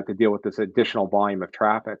 to deal with this additional volume of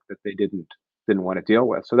traffic that they didn't want to deal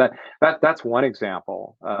with. So that's one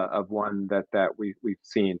example of one that we've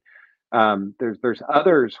seen. There's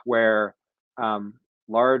others where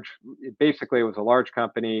basically it was a large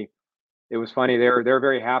company. It was funny. They're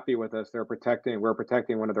very happy with us. We're protecting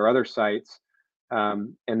one of their other sites,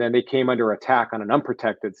 and then they came under attack on an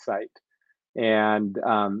unprotected site, and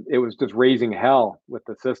it was just raising hell with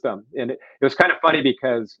the system. And it was kind of funny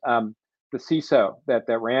because the CISO that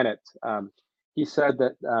ran it, he said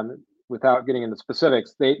that, without getting into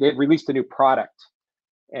specifics, they released a new product,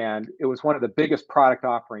 and it was one of the biggest product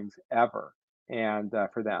offerings ever. And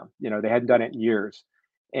for them, they hadn't done it in years.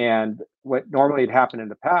 And what normally had happened in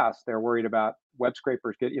the past, they're worried about web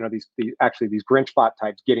scrapers these these Grinch bot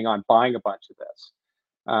types getting on buying a bunch of this.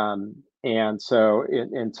 And so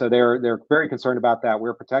they're very concerned about that.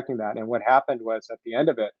 We're protecting that. And what happened was at the end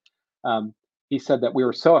of it, he said that we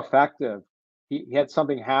were so effective. He had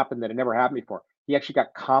something happen that had never happened before. He actually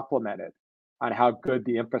got complimented on how good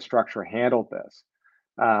the infrastructure handled this.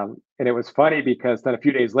 And it was funny because then a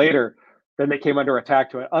few days later, then they came under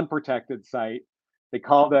attack to an unprotected site. They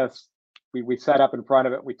called us. We sat up in front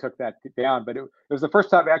of it. We took that down. But it was the first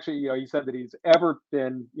time actually, he said that he's ever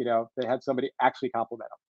been, they had somebody actually compliment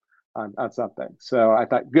him on something. So I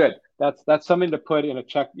thought, good. That's something to put in a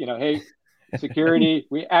check. Hey, security,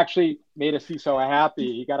 we actually made a CISO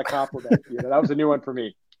happy. He got a compliment. That was a new one for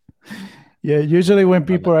me. Yeah, usually when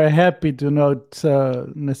people are happy, do not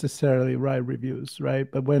necessarily write reviews,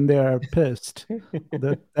 right? But when they are pissed,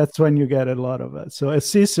 that's when you get a lot of it. So a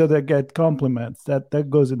CISO that get compliments, that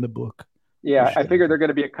goes in the book. Yeah, sure. I figure they're going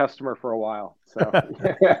to be a customer for a while. So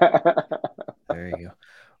there you go.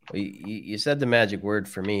 Well, you said the magic word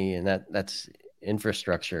for me, and that's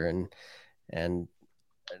infrastructure, and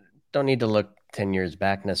don't need to look 10 years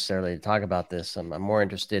back necessarily to talk about this. I'm more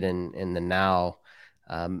interested in the now.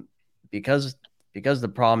 Because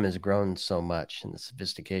the problem has grown so much, and the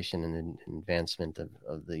sophistication and advancement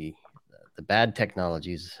of the bad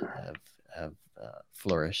technologies have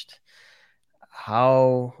flourished.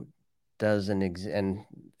 How does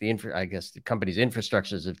I guess the company's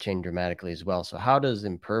infrastructures have changed dramatically as well. So how does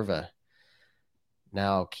Imperva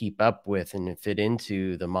now keep up with and fit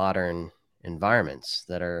into the modern environments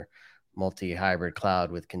that are multi-hybrid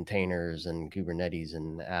cloud with containers and Kubernetes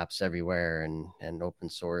and apps everywhere and open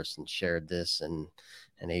source and shared this and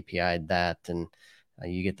API'd that, and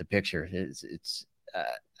you get the picture. It's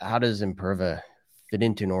how does Imperva fit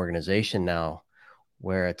into an organization now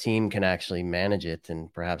where a team can actually manage it,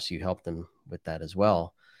 and perhaps you help them with that as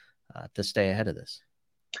well to stay ahead of this?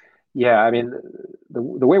 Yeah, I mean, the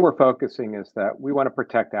way we're focusing is that we want to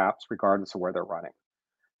protect apps regardless of where they're running,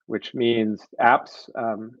 which means apps,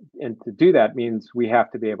 and to do that means we have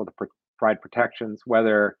to be able to provide protections,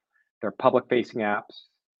 whether they're public-facing apps,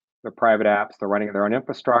 they're private apps, they're running their own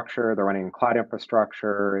infrastructure, they're running cloud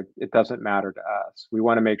infrastructure. It doesn't matter to us. We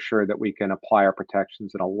want to make sure that we can apply our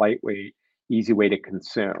protections in a lightweight, easy way to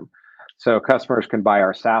consume. So customers can buy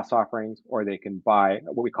our SaaS offerings, or they can buy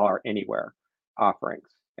what we call our anywhere offerings.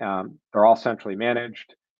 They're all centrally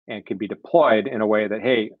managed and can be deployed in a way that,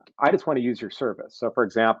 hey, I just want to use your service. So for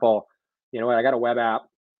example, I got a web app.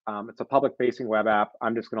 It's a public facing web app.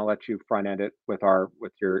 I'm just going to let you front end it with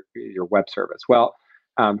your web service. Well,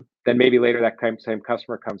 then maybe later that same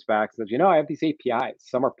customer comes back and says, I have these APIs.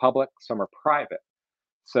 Some are public, some are private.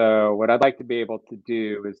 So what I'd like to be able to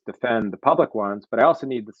do is defend the public ones, but I also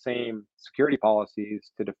need the same security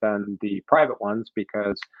policies to defend the private ones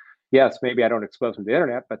because, yes, maybe I don't expose them to the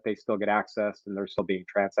internet, but they still get access and they're still being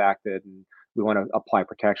transacted, and we want to apply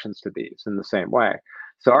protections to these in the same way.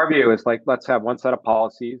 So our view is let's have one set of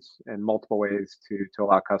policies and multiple ways to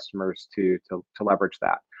allow customers to leverage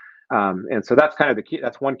that. And so that's kind of the key.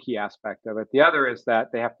 That's one key aspect of it. The other is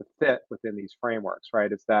that they have to fit within these frameworks,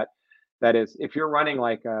 right? That is, if you're running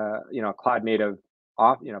like a cloud native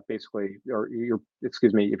off, basically, or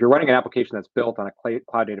if you're running an application that's built on a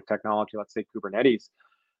cloud native technology, let's say Kubernetes,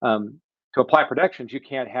 to apply protections, you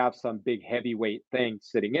can't have some big heavyweight thing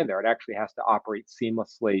sitting in there. It actually has to operate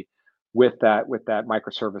seamlessly with that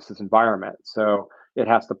microservices environment. So it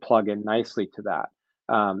has to plug in nicely to that.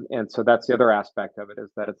 And so that's the other aspect of it, is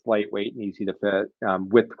that it's lightweight and easy to fit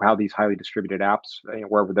with how these highly distributed apps,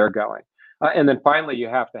 wherever they're going. And then finally, you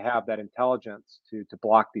have to have that intelligence to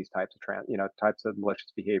block these types of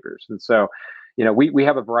malicious behaviors. And so, we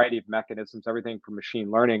have a variety of mechanisms, everything from machine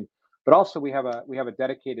learning, but also we have a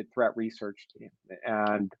dedicated threat research team.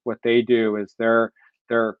 And what they do is they're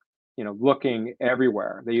looking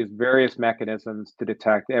everywhere. They use various mechanisms to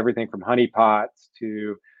detect everything from honeypots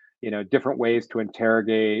to different ways to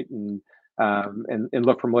interrogate and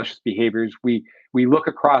look for malicious behaviors. We look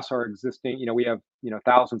across our existing, we have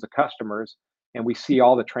thousands of customers, and we see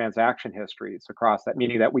all the transaction histories across that,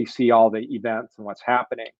 meaning that we see all the events and what's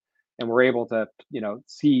happening, and we're able to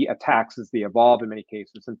see attacks as they evolve in many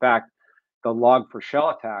cases. In fact, the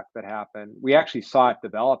log4shell attack that happened, we actually saw it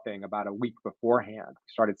developing about a week beforehand.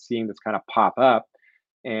 We started seeing this kind of pop up,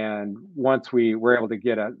 and once we were able to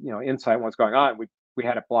get a insight on what's going on, we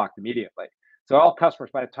had it blocked immediately. So all customers,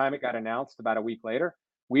 by the time it got announced about a week later,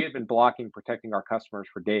 we had been protecting our customers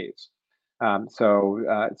for days. So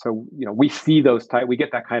we see we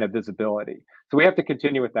get that kind of visibility. So we have to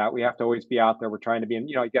continue with that. We have to always be out there. We're trying to be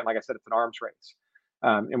again, like I said, it's an arms race,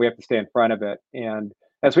 and we have to stay in front of it. And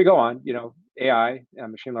as we go on, AI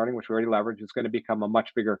and machine learning, which we already leverage, is going to become a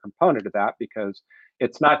much bigger component of that, because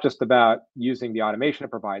it's not just about using the automation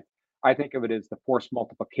it provides. I think of it as the force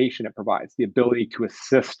multiplication it provides, the ability to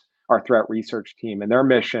assist our threat research team in their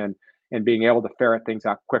mission and being able to ferret things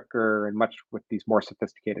out quicker and much with these more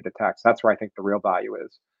sophisticated attacks. That's where I think the real value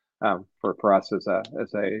is for us as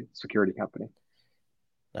a security company.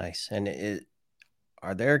 Nice. And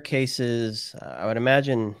are there cases? I would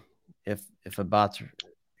imagine if a bot's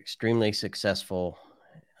extremely successful,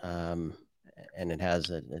 and it has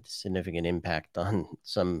a significant impact on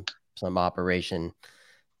some operation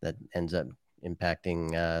that ends up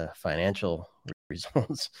impacting financial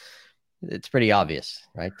results, it's pretty obvious,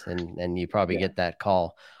 right? And you probably get that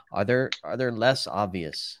call. Are there less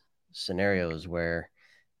obvious scenarios where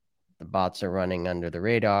the bots are running under the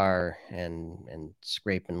radar and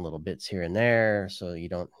scraping little bits here and there, so you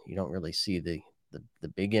don't really see the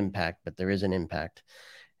big impact, but there is an impact?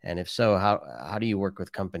 And if so, how do you work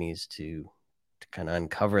with companies to kind of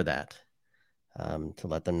uncover that, to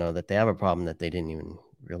let them know that they have a problem that they didn't even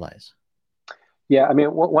realize? Yeah, I mean,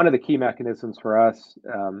 one of the key mechanisms for us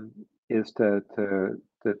is to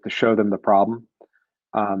show them the problem,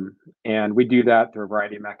 and we do that through a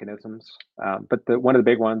variety of mechanisms. But one of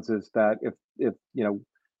the big ones is that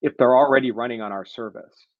if they're already running on our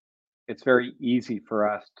service, it's very easy for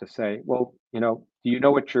us to say, well, do you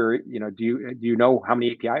know what do you know how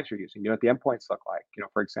many APIs you're using? Do you know what the endpoints look like?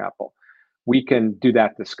 For example, we can do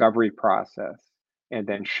that discovery process and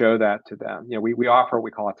then show that to them. We offer what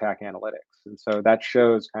we call attack analytics, and so that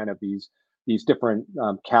shows kind of these different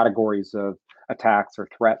categories of attacks or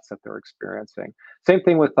threats that they're experiencing. Same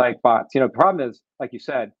thing with like bots. The problem is, like you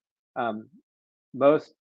said,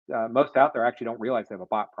 most out there actually don't realize they have a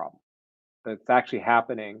bot problem. It's actually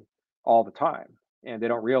happening all the time, and they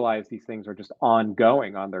don't realize these things are just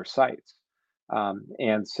ongoing on their sites.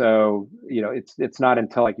 And so it's not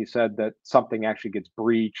until, like you said, that something actually gets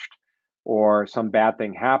breached or some bad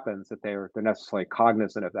thing happens that they're necessarily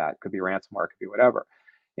cognizant of that. It could be ransomware, it could be whatever.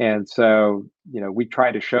 And so we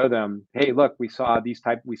try to show them, hey, look, we saw these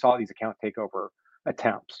account takeover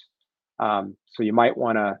attempts. So you might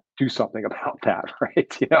want to do something about that,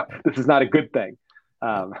 right? This is not a good thing.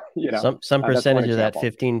 Some percentage of that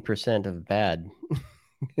 15% of bad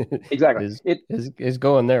exactly is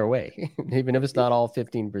going their way, even if it's not all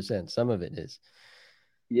 15%. Some of it is.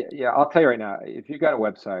 Yeah. I'll tell you right now, if you got a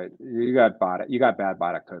website, you got bad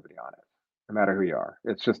bot activity on it, no matter who you are.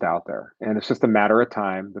 It's just out there, and it's just a matter of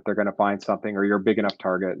time that they're going to find something, or you're a big enough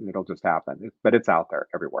target, and it'll just happen. But it's out there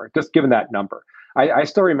everywhere. Just given that number, I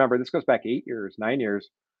still remember. This goes back 8 years, 9 years.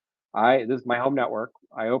 This is my home network.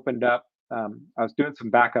 I opened up. I was doing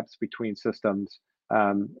some backups between systems,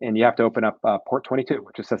 and you have to open up port 22,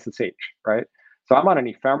 which is SSH, right? So I'm on an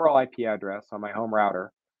ephemeral IP address on my home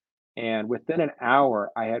router, and within an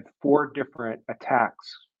hour, I had 4 different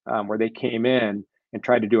attacks where they came in and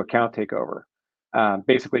tried to do account takeover,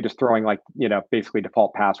 basically just throwing basically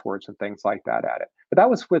default passwords and things like that at it. But that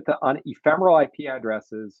was on ephemeral IP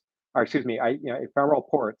addresses, or excuse me, ephemeral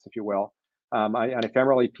ports, if you will, on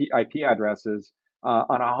ephemeral IP addresses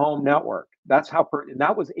on a home network. That's and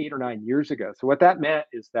that was 8 or 9 years ago. So what that meant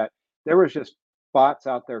is that there was just bots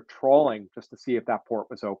out there trolling just to see if that port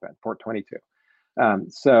was open, port 22.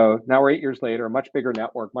 So now we're 8 years later, a much bigger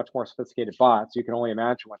network, much more sophisticated bots. You can only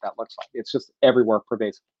imagine what that looks like. It's just everywhere,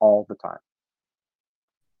 pervasive all the time.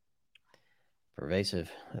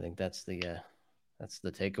 Pervasive. I think that's the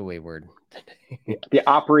takeaway word today. The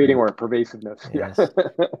operating word, pervasiveness. Yes.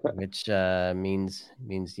 Which means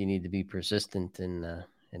you need to be persistent in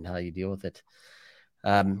how you deal with it.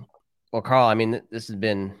 Well, Karl, I mean, this has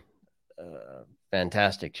been a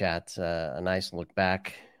fantastic chat, a nice look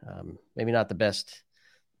back. Maybe not the best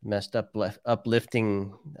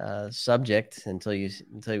uplifting subject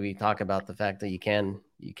until we talk about the fact that you can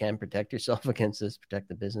protect yourself against this, protect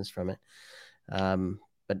the business from it.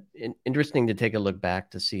 But interesting to take a look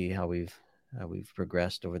back to see how we've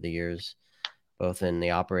progressed over the years, both in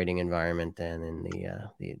the operating environment and in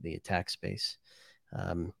the attack space.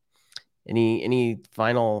 Any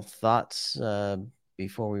final thoughts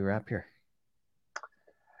before we wrap here?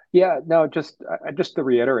 Yeah, no, just to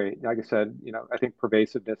reiterate, like I said, I think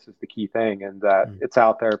pervasiveness is the key thing, and that it's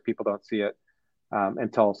out there. People don't see it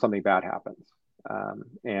until something bad happens,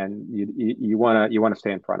 and you want to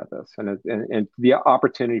stay in front of this, and the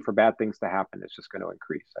opportunity for bad things to happen is just going to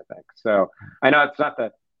increase, I think. So I know it's not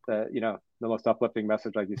the most uplifting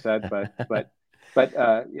message, like you said, but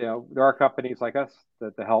there are companies like us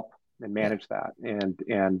that help and manage that, and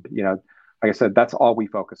like I said, that's all we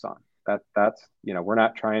focus on. That's we're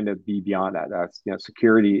not trying to be beyond that. That's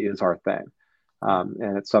security is our thing,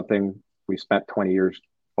 and it's something we spent 20 years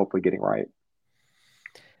hopefully getting right.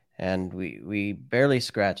 And we barely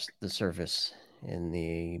scratched the surface in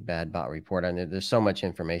the bad bot report. I mean, there's so much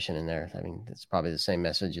information in there. I mean, it's probably the same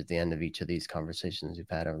message at the end of each of these conversations we've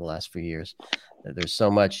had over the last few years. There's so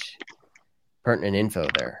much pertinent info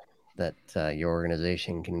there that your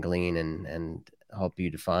organization can glean and help you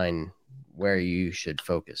define where you should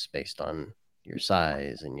focus based on your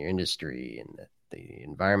size and your industry and the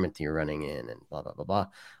environment that you're running in and blah, blah, blah, blah,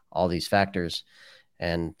 all these factors.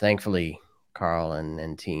 And thankfully, Karl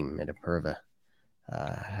and team at Imperva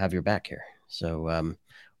have your back here. So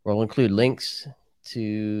we'll include links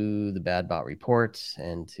to the bad bot reports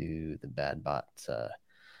and to the bad bot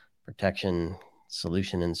protection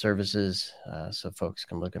solution and services, so folks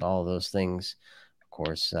can look at all of those things. Of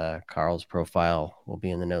course, Karl's profile will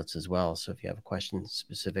be in the notes as well. So if you have a question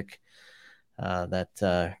specific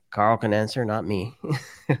that Karl can answer, not me,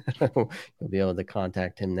 you'll be able to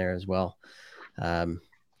contact him there as well.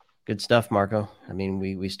 Good stuff, Marco. I mean,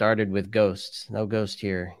 we started with ghosts. No ghost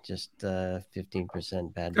here, just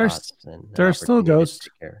 15% bad bots. And there's still ghosts.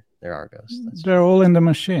 There are ghosts. They're all in the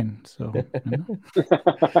machine. So,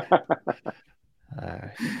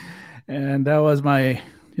 and that was my,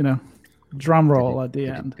 drum roll at the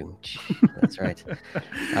end. That's right.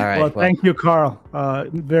 All right. Well, thank you, Karl.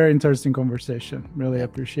 Very interesting conversation. Really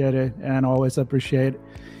appreciate it, and always appreciate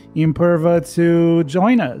Imperva to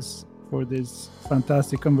join us for this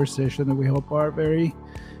fantastic conversation that we hope are very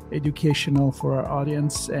educational for our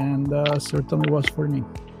audience, and certainly was for me.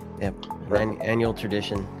 Yep, annual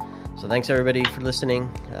tradition. So thanks everybody for listening.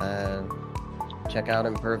 Check out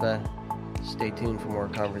Imperva. Stay tuned for more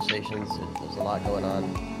conversations. There's a lot going on,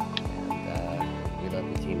 and we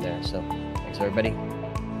love the team there. So thanks everybody.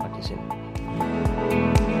 Talk to you soon.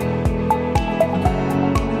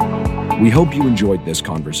 We hope you enjoyed this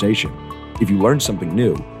conversation. If you learned something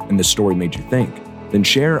new and the story made you think, then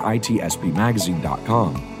share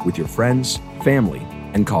itspmagazine.com with your friends, family,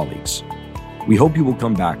 and colleagues. We hope you will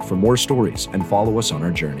come back for more stories and follow us on our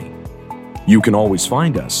journey. You can always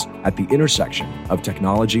find us at the intersection of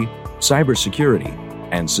technology, cybersecurity,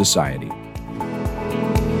 and society.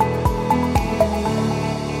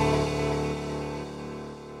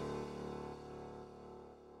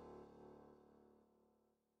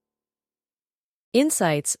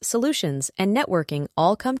 Insights, solutions, and networking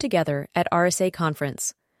all come together at RSA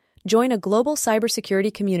Conference. Join a global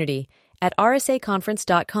cybersecurity community at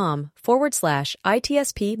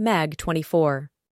rsaconference.com/ITSP Mag 24.